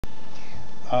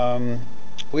Um,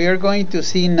 we are going to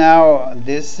see now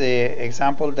this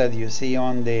example that you see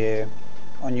on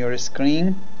your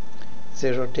screen. It's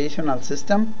a rotational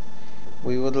system.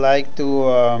 We would like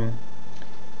to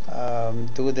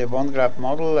do the bond graph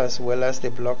model as well as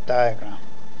the block diagram.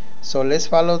 So let's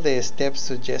follow the steps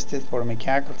suggested for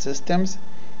mechanical systems,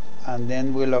 and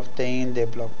then we'll obtain the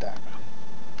block diagram.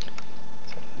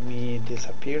 So let me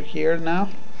disappear here now.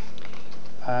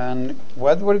 And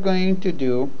what we're going to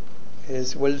do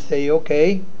is we'll say,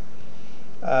 okay,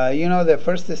 the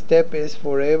first step is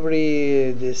for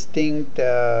every distinct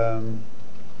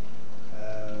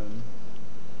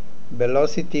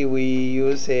velocity we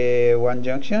use a one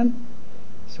junction.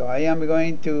 So I am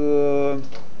going to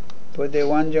put the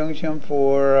one junction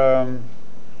for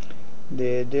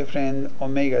the different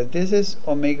omegas. This is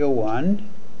omega 1.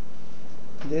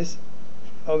 This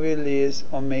obviously is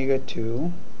omega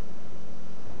 2.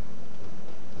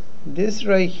 This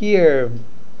right here,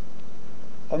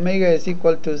 omega is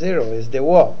equal to 0, is the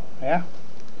wall, yeah?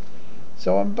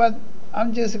 So, but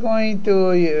I'm just going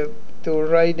to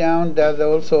write down that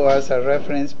also as a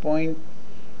reference point,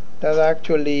 that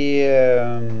actually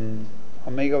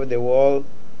omega of the wall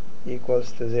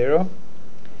equals to 0.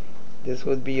 This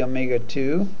would be omega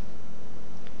 2,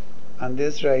 and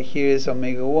this right here is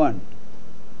omega 1.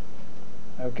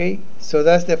 Okay, so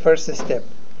that's the first step.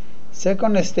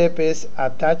 Second step is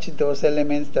attach those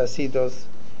elements that see those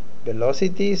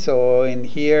velocities. So in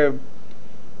here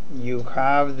you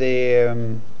have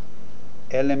the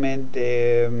element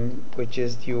which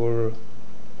is your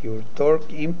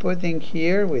torque input in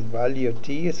here with value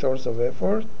t, source of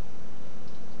effort.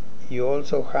 You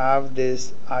also have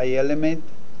this I element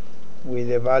with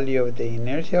the value of the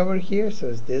inertia over here, so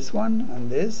it's this one and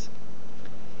this.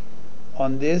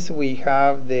 On this we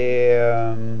have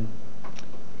the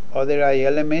other I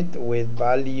element with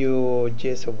value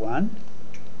j sub 1,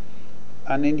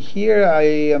 and in here I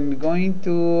am going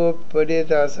to put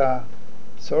it as a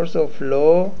source of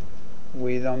flow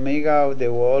with omega of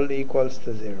the wall equals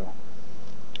to 0,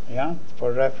 yeah,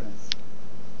 for reference.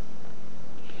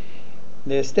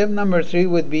 The step number 3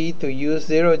 would be to use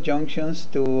zero junctions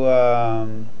to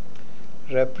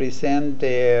represent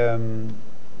the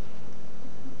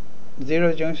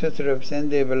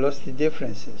velocity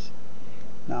differences.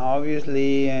 Now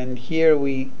obviously, and here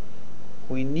we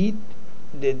need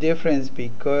the difference,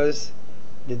 because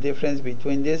the difference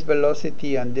between this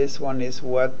velocity and this one is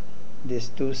what this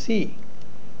 2c.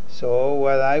 So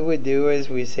what I would do is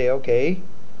we say, okay,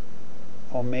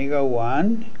 omega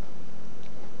 1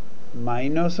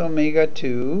 minus omega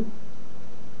 2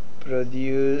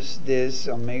 produce this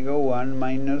omega 1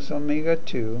 minus omega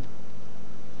 2,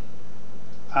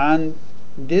 and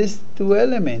these two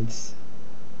elements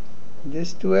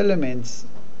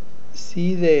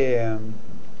see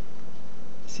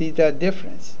that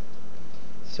difference.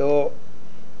 So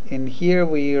in here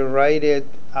we write it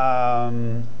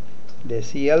the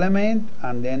C element,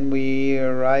 and then we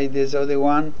write this other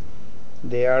one,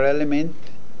 the R element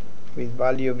with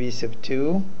value v sub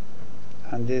 2,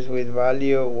 and this with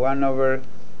value 1 over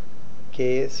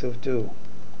k sub 2.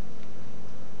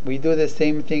 We do the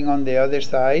same thing on the other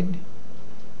side.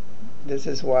 This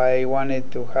is why I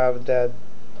wanted to have that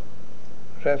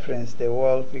reference, the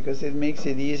wall, because it makes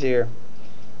it easier.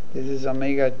 This is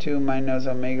omega 2 minus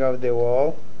omega of the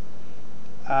wall,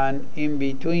 and in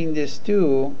between these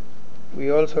two we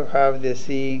also have the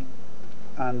C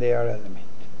and the R element.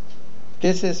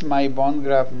 This is my bond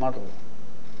graph model.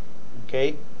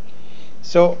 Okay,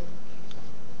 so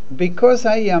because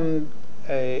I am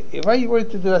if I were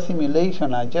to do a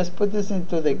simulation, I just put this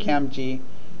into the CAMG.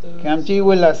 CAMG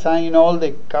will assign all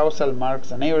the causal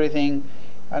marks and everything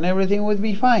would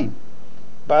be fine.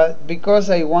 But because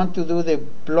I want to do the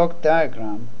block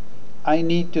diagram, I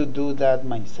need to do that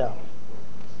myself.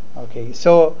 Okay,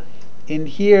 so in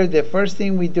here the first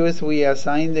thing we do is we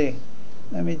assign the,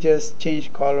 let me just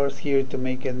change colors here to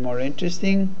make it more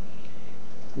interesting.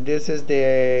 This is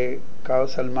the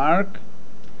causal mark.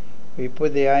 We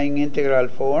put the I in integral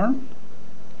form,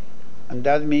 and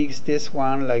that makes this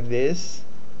one like this.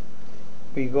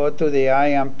 We go to the I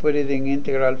and put it in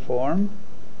integral form.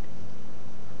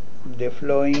 The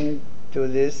flowing to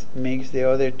this makes the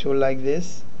other two like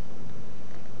this.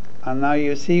 And now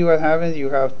you see what happens.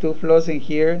 You have two flows in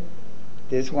here.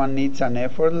 This one needs an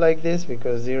effort like this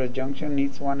because zero junction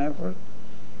needs one effort.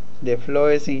 The flow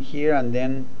is in here and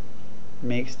then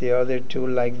makes the other two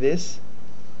like this.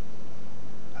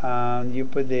 And you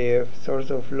put the source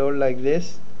of flow like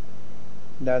this.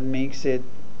 That makes it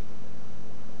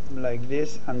like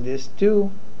this, and this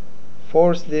two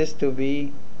force this to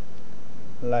be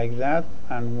like that,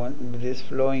 and this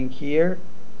flowing here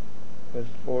but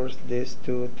force this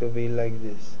two to be like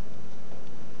this.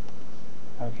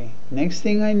 Okay, next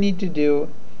thing I need to do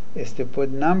is to put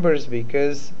numbers,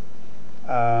 because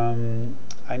I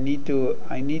need to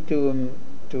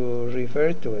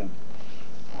refer to it.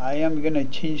 I am gonna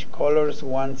change colors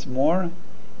once more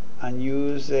and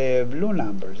use blue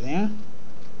numbers. Yeah,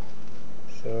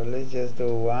 so let's just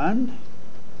do 1,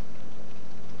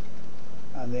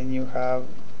 and then you have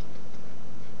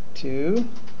 2,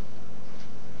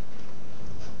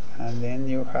 and then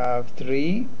you have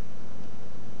 3,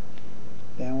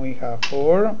 then we have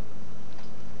 4,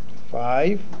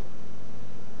 5,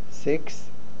 6,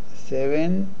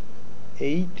 7,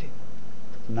 8,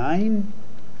 9,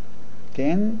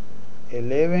 10,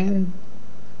 11,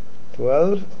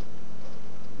 12,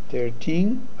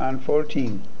 13, and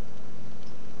 14.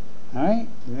 Alright,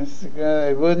 this is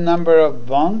a good number of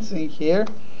bonds in here.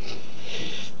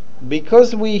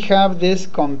 Because we have this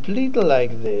complete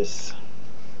like this,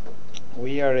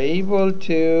 we are able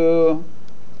to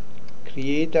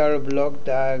create our block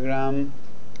diagram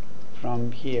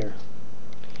from here.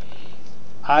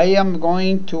 I am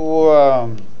going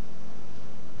to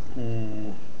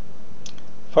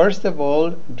first of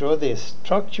all draw the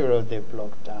structure of the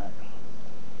block diagram.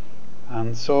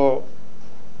 And so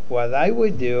what I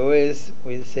would do is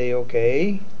we'll say,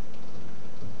 okay,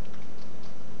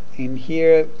 in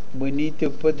here we need to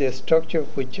put the structure,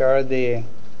 which are the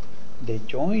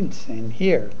joints in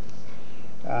here,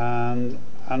 and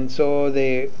so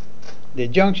the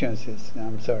junctions is,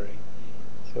 I'm sorry.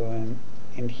 So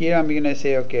in here I'm gonna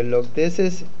say, okay, look, this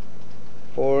is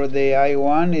for the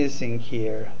I1 is in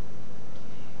here.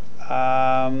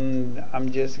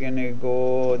 I'm just gonna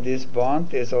go, this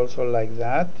bond is also like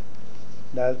that.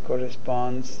 That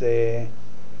corresponds to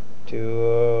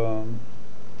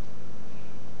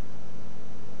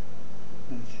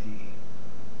let's see.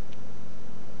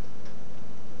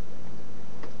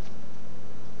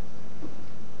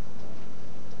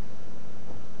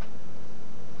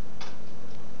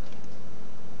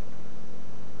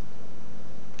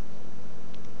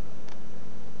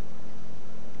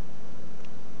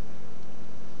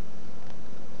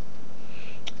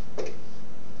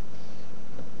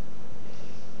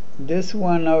 This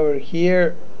one over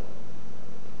here,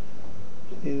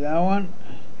 see that one?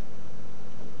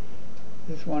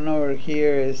 This one over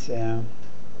here is, hold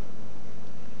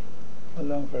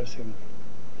on for a second.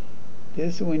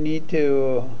 This we need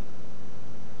to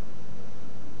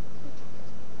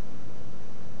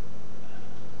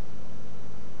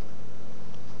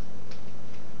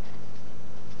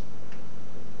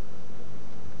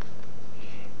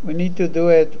do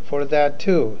it for that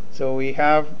too. So we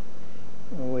have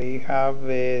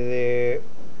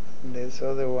this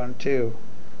other one too,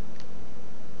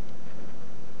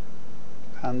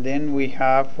 and then we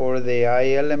have for the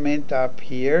I element up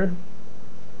here,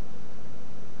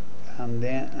 and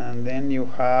then you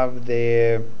have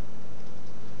the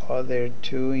other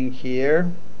two in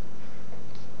here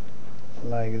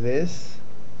like this,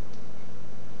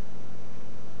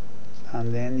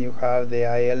 and then you have the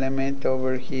I element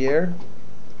over here,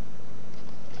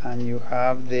 and you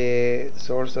have the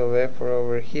source of effort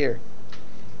over here.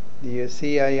 Do you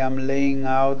see I am laying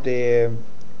out the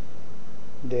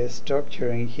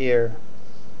structure in here,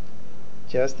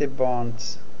 just the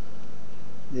bonds,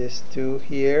 these two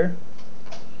here,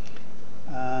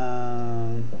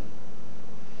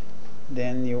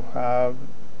 then you have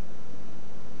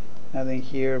nothing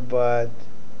here, but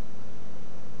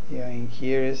yeah, in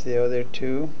here is the other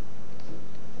two,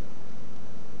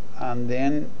 and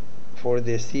then for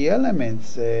the C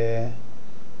elements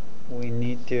we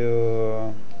need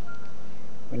to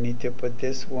put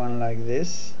this one like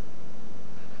this,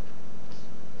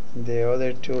 the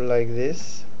other two like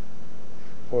this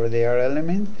for the R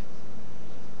element,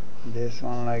 this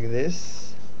one like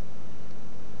this,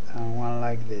 and one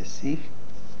like this. See?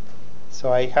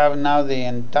 So I have now the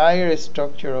entire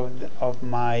structure of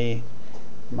my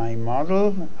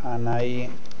model, and I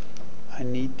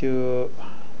need to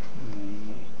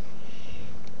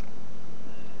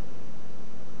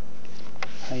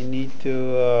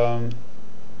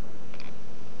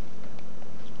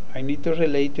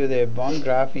relate to the bond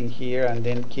graph in here and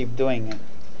then keep doing it.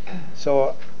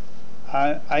 So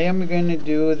I am going to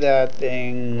do that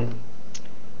in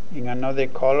another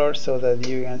color so that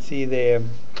you can see the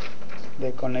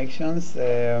connections.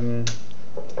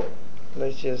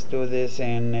 Let's just do this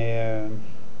in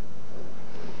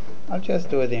I'll just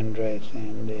do it in red,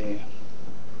 and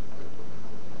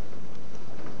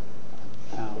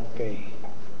okay.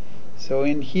 So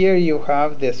in here you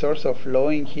have the source of flow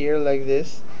in here like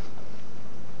this.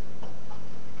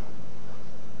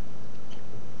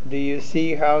 do you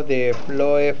see how the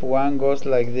flow F1 goes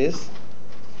like this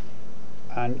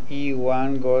and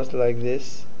E1 goes like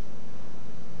this?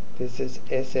 This is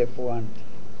SF1.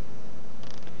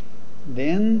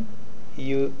 Then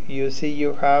you see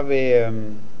you have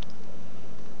a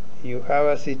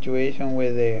situation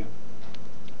with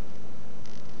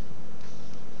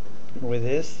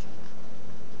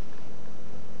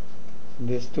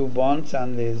these two bonds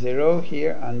and the 0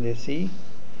 here and the C.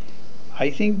 I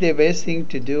think the best thing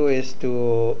to do is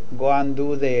to go and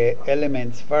do the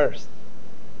elements first.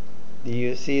 Do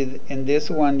you see in this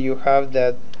one you have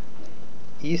that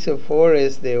E sub 4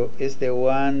 is the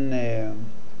one,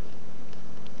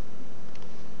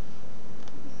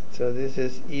 so this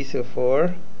is E sub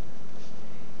 4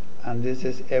 and this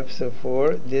is F sub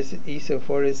 4. This E sub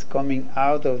 4 is coming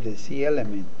out of the C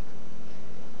element,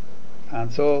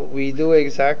 and so we do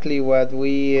exactly what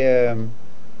we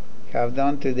have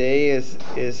done today is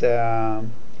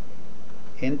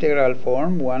integral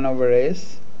form 1 over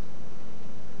S,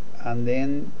 and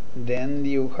then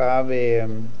you have a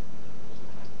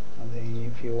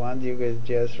if you want you could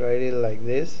just write it like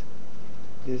this.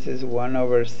 This is 1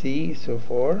 over C sub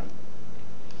 4,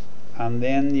 and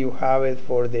then you have it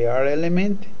for the R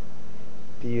element.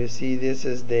 Do you see this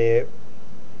is the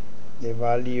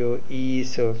value E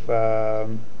sub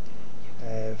 5,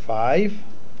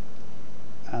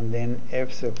 and then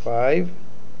F sub 5.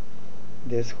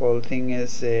 This whole thing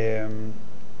is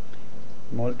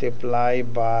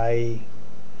multiplied by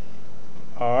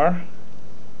R.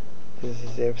 This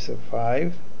is F sub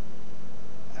 5,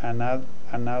 and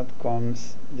out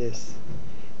comes this.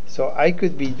 So I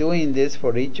could be doing this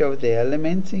for each of the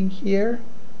elements in here.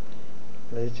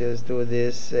 Let's just do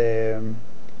this 1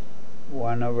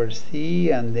 over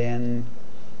C, and then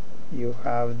you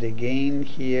have the gain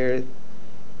here,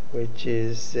 which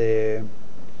is 1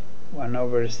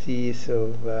 over C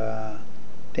sub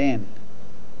 10,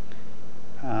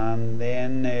 and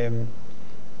then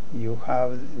you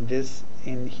have this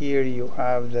in here. You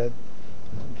have that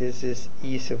this is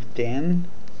E sub 10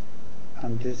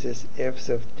 and this is F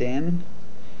sub 10,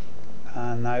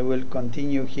 and I will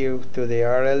continue here to the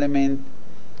R element.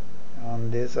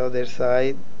 On this other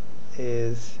side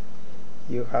is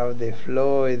you have the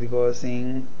flow, it goes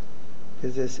in,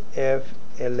 this is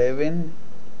F11,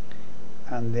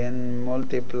 and then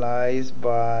multiplies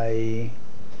by,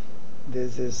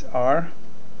 this is R,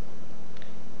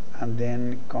 and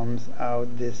then comes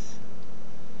out this.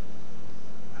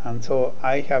 And so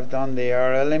I have done the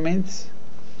R elements.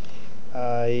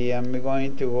 I am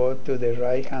going to go to the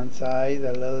right hand side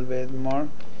a little bit more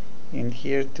in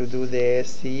here to do the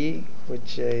SE,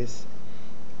 which is,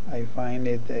 I find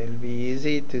it will be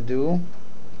easy to do.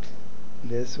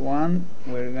 This one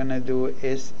we're gonna do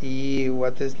SE,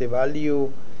 what is the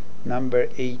value? Number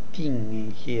 18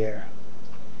 in here,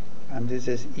 and this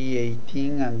is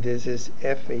E18 and this is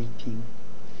F18,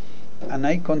 and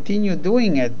I continue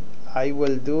doing it. I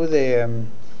will do the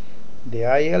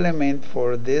I element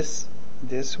for this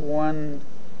one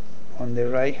on the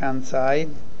right hand side.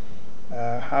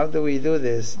 How do we do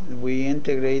this? We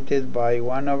integrate it by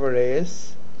 1 over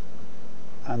S,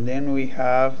 and then we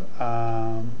have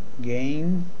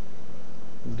gain,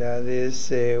 that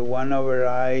is 1 over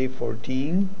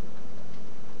I14,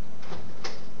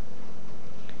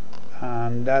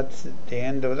 and that's the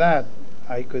end of that.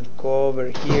 I could go over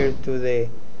here to the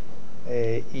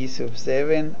E sub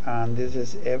 7, and this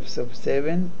is F sub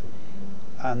 7,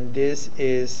 and this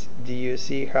is, do you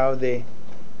see how the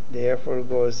effort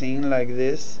goes in like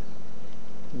this,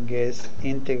 gets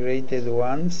integrated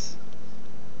once,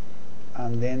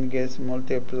 and then gets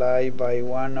multiplied by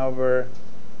 1 over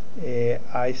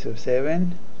I sub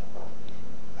 7,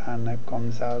 and it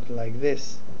comes out like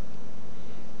this.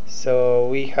 So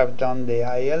we have done the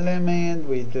I element.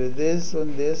 We do this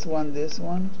one, this one, this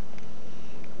one.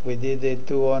 We did the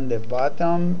 2 on the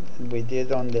bottom. We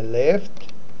did on the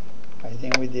left. I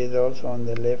think we did also on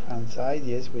the left hand side.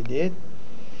 Yes, we did.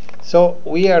 So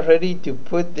we are ready to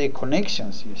put the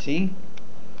connections, you see.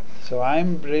 So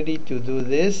I'm ready to do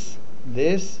this.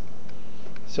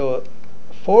 So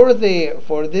for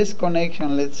this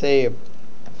connection, let's say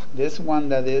this one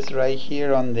that is right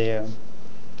here on the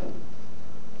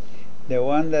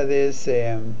one that is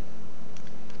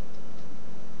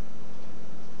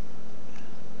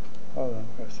hold on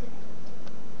for a second.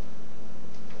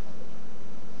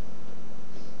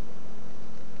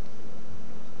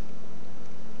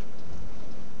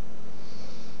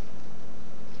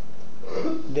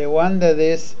 The one that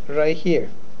is right here,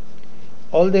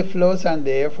 all the flows and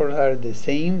the efforts are the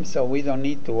same, so we don't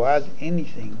need to add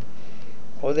anything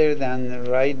other than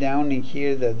write down in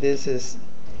here that this is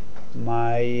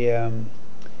my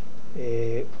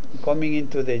coming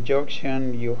into the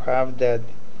junction, you have that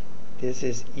this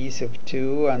is E sub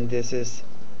 2 and this is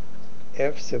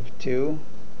F sub 2.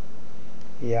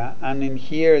 Yeah, and in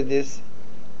here this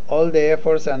all the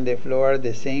efforts and the flow are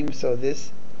the same, so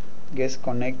this gets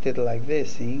connected like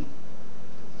this, see?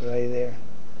 Right there.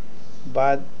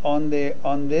 But on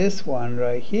this one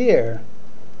right here,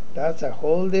 that's a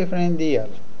whole different deal.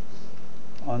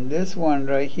 On this one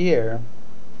right here,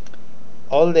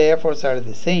 all the efforts are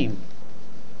the same.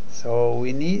 So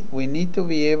we need to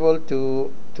be able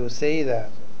to say that.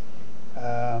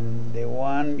 The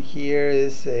one here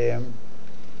is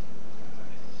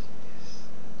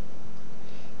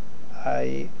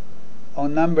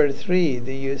on number 3,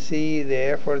 do you see the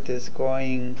effort is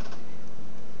going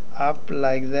up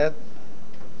like that?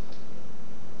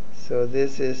 So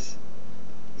this is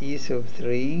E sub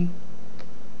 3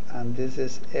 and this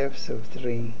is F sub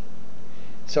 3.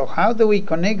 So how do we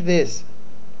connect this?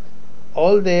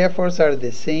 All the efforts are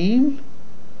the same,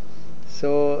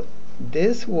 so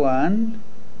this one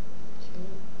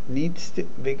needs to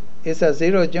be, it's a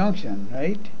zero junction,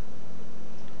 right?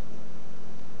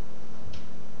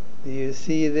 Do you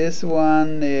see this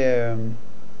one?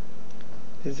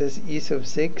 This is E sub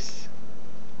 6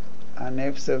 and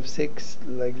F sub 6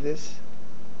 like this.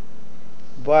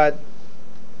 But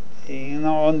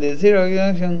on the zero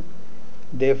junction,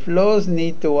 the flows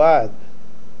need to add.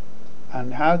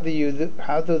 And how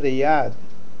do they add?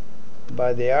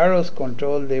 By the arrows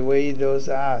control the way those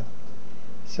add.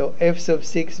 So F sub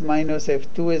 6 minus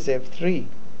F2 is F3.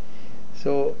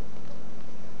 So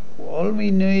all we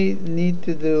need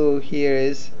to do here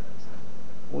is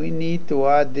we need to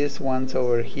add these ones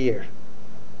over here.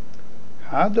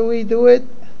 How do we do it?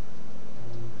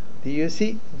 Do you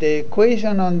see the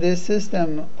equation on this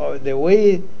system, or the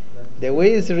way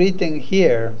it's written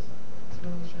here,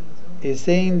 is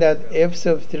saying that F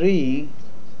sub 3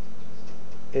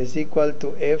 is equal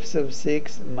to F sub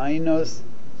 6 minus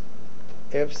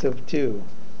F sub 2.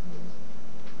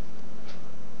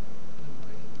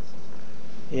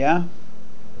 Yeah?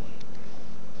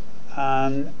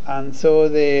 And so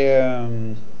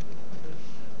the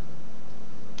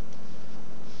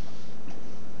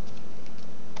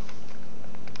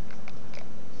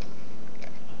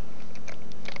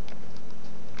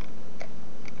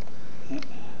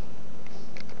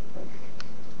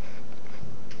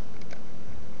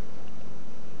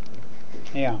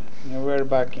yeah, we're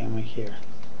back in here.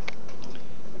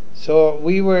 So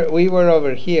we were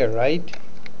over here, right?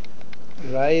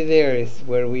 Right there is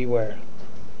where we were.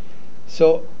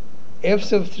 So F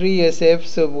sub 3 is F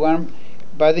sub 1,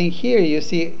 but in here you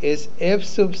see is F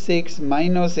sub 6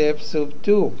 minus F sub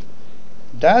 2.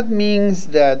 That means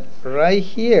that right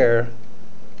here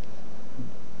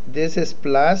this is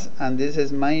plus and this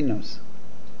is minus.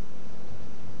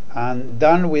 And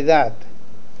done with that.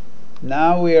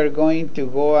 Now we are going to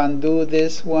go and do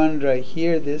this one right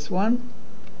here, this one.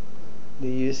 Do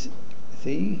you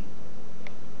see?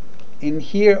 In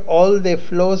here all the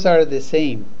flows are the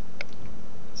same.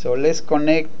 So let's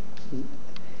connect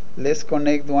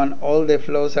one, all the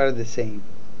flows are the same.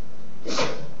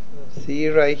 See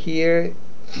right here,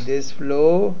 this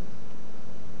flow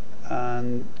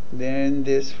and then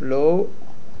this flow,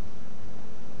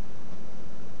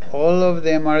 all of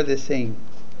them are the same,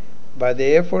 but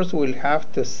the efforts will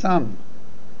have to sum.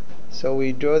 So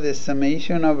we draw the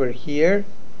summation over here,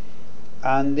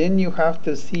 and then you have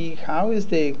to see how is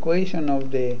the equation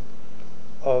of the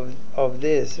of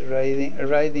this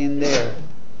right in there.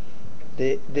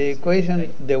 The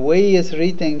equation, the way it's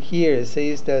written here,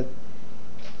 says that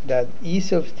E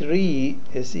sub 3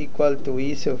 is equal to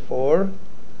E sub 4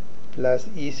 plus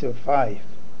E sub 5.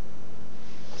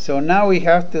 So now we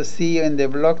have to see in the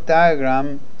block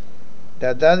diagram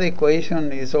that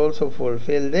equation is also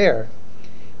fulfilled there.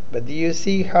 But do you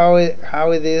see how it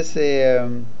is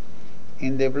in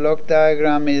the block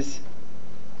diagram is?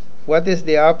 What is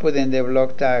the output in the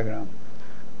block diagram?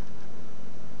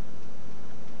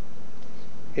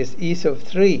 It's E sub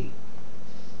 3.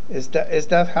 Is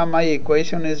that how my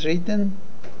equation is written?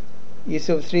 E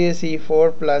sub 3 is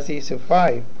E4 plus E sub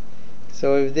 5.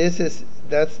 So if this is,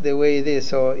 that's the way it is.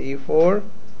 So E4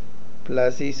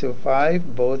 plus E sub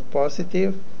 5, both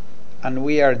positive, and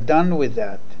we are done with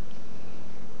that.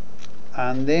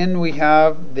 And then we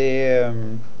have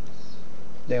the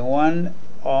one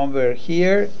over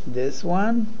here, this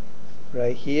one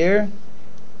right here.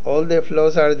 All the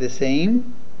flows are the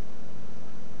same.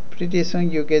 Pretty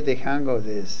soon you get the hang of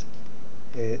this.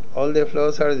 All the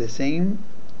flows are the same.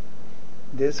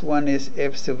 This one is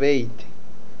F sub 8,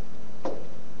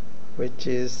 which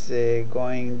is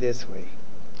going this way.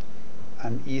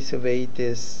 and E sub 8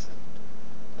 is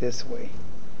this way.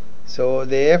 So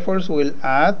the efforts will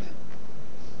add,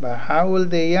 but how will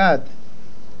they add?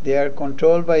 They are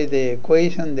controlled by the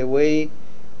equation, the way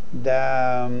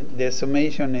the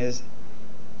summation is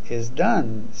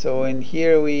done. So in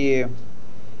here we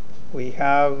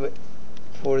have,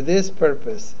 for this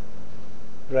purpose,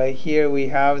 right here we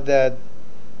have that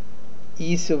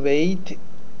E sub 8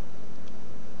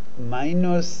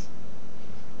 minus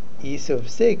E sub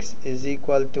 6 is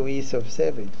equal to E sub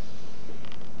 7.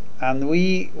 And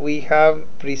we have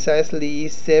precisely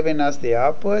E7 as the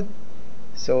output.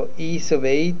 So E sub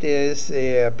 8 is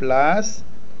a plus,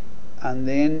 and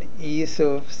then E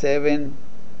sub 7,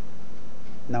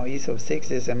 now E sub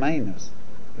 6 is a minus,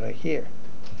 right here.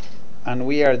 And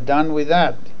we are done with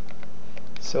that.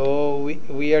 So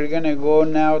we are going to go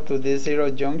now to the zero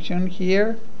junction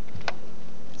here.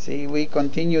 See, we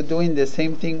continue doing the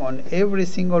same thing on every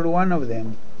single one of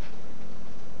them.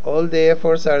 All the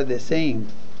efforts are the same,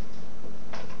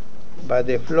 but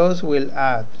the flows will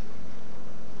add.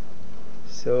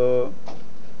 So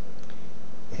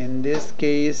in this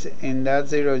case, in that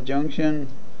zero junction,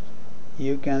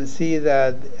 you can see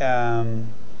that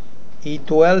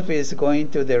E12 is going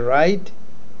to the right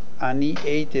and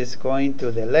E8 is going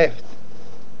to the left.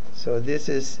 So this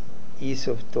is E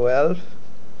sub 12,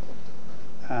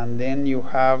 and then you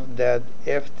have that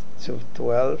F sub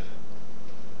 12,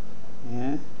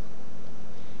 yeah.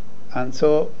 And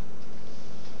so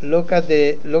look at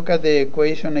the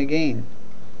equation again.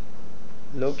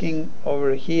 Looking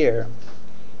over here,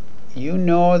 you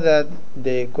know that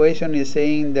the equation is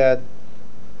saying that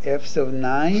F sub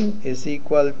 9 is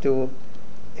equal to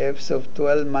F sub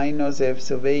 12 minus F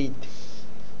sub 8.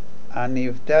 And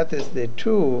if that is the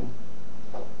true,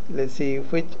 let's see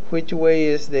which way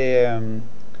is the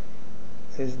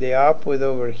output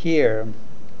over here.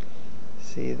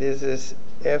 See, this is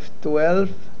F12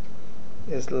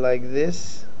 is like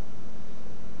this,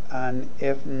 and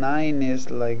F9 is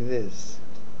like this.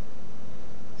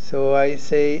 So I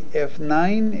say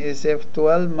F9 is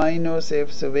F12 minus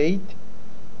F sub 8.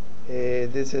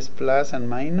 This is plus and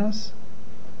minus,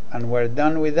 and we're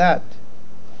done with that.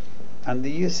 And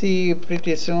you see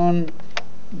pretty soon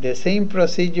the same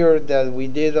procedure that we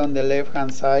did on the left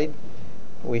hand side,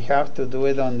 we have to do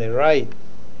it on the right.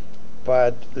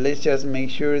 But let's just make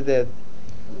sure that,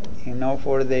 you know,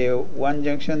 for the one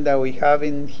junction that we have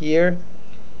in here,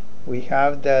 we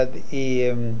have that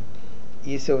E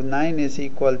sub 9 is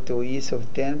equal to E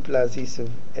sub 10 plus E sub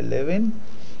 11.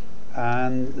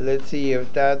 And let's see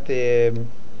if that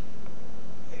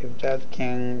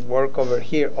can work over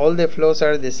here. All the flows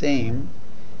are the same,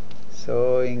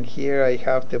 so in here I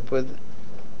have to put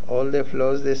all the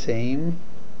flows the same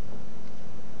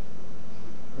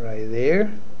right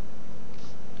there,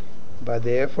 but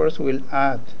the efforts will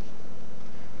add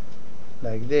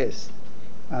like this.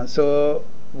 And so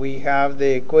we have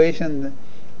the equation.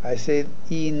 I said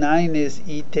E9 is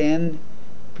E10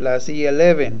 plus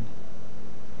E11.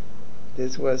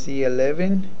 This was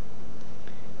E11,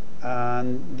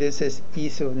 and this is E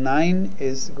sub 9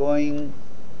 is going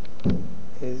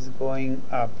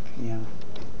up, yeah.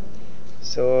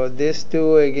 So these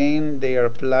two again, they are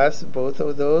plus, both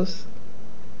of those,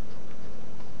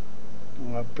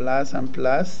 plus and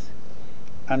plus,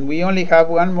 and we only have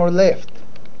one more left.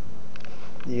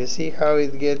 You see how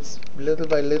it gets little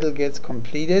by little gets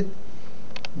completed.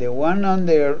 The one on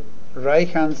the right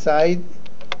hand side,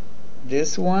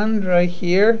 this one right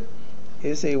here,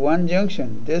 is a one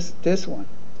junction, this one.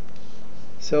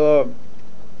 So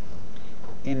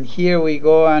in here we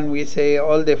go and we say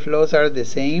all the flows are the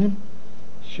same.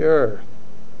 Sure,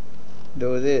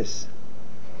 do this.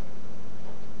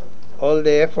 All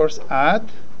the efforts add.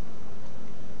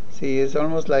 See, it's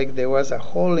almost like there was a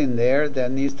hole in there that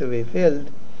needs to be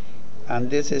filled. And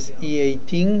this is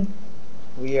E18.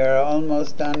 We are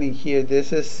almost done in here.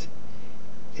 This is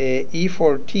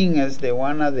E14 is the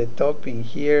one at the top in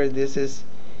here. This is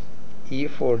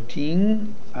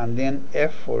E14 and then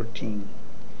F14.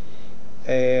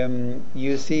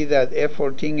 You see that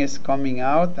F14 is coming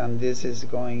out and this is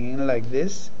going in like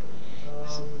this.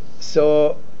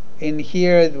 So in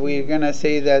here we're gonna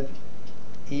say that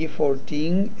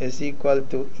E14 is equal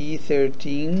to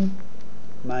E13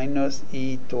 minus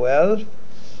E12.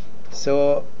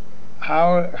 So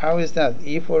how is that?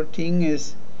 E14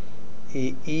 is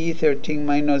E13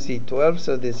 minus E12,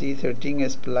 so this E13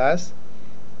 is plus,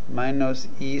 minus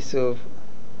E sub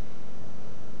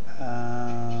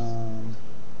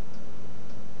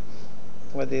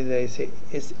what did I say?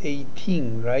 It's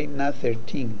 18, right? Not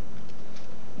 13.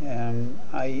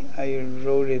 I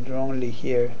wrote it wrongly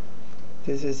here.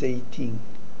 This is 18.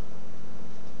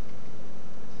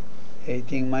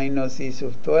 18 minus e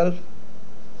sub 12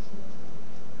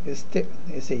 is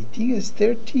 18, is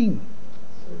 13.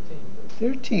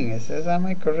 13, am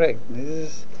I correct? This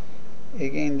is,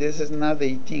 again, this is not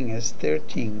 18, it's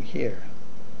 13 here.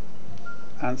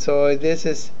 And so this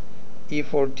is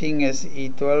E14 is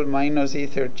E12 minus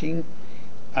E13,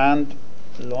 and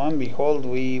lo and behold,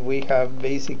 we have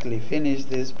basically finished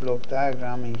this block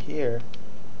diagram in here.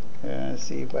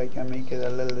 See if I can make it a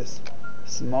little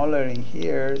smaller in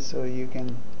here so you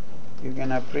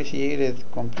can appreciate it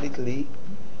completely.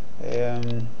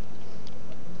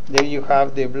 There you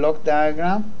have the block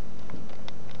diagram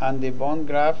and the bond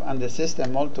graph and the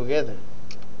system all together.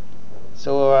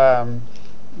 So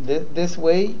this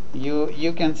way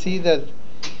you can see that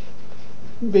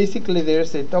basically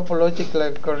there's a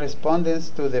topological correspondence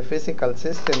to the physical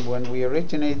system when we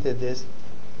originated this,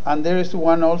 and there is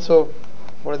one also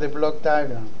for the block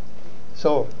diagram.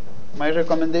 So my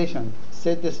recommendation,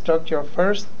 set the structure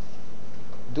first,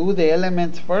 do the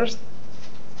elements first,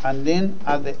 and then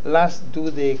at the last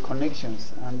do the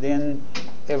connections, and then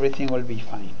everything will be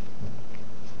fine.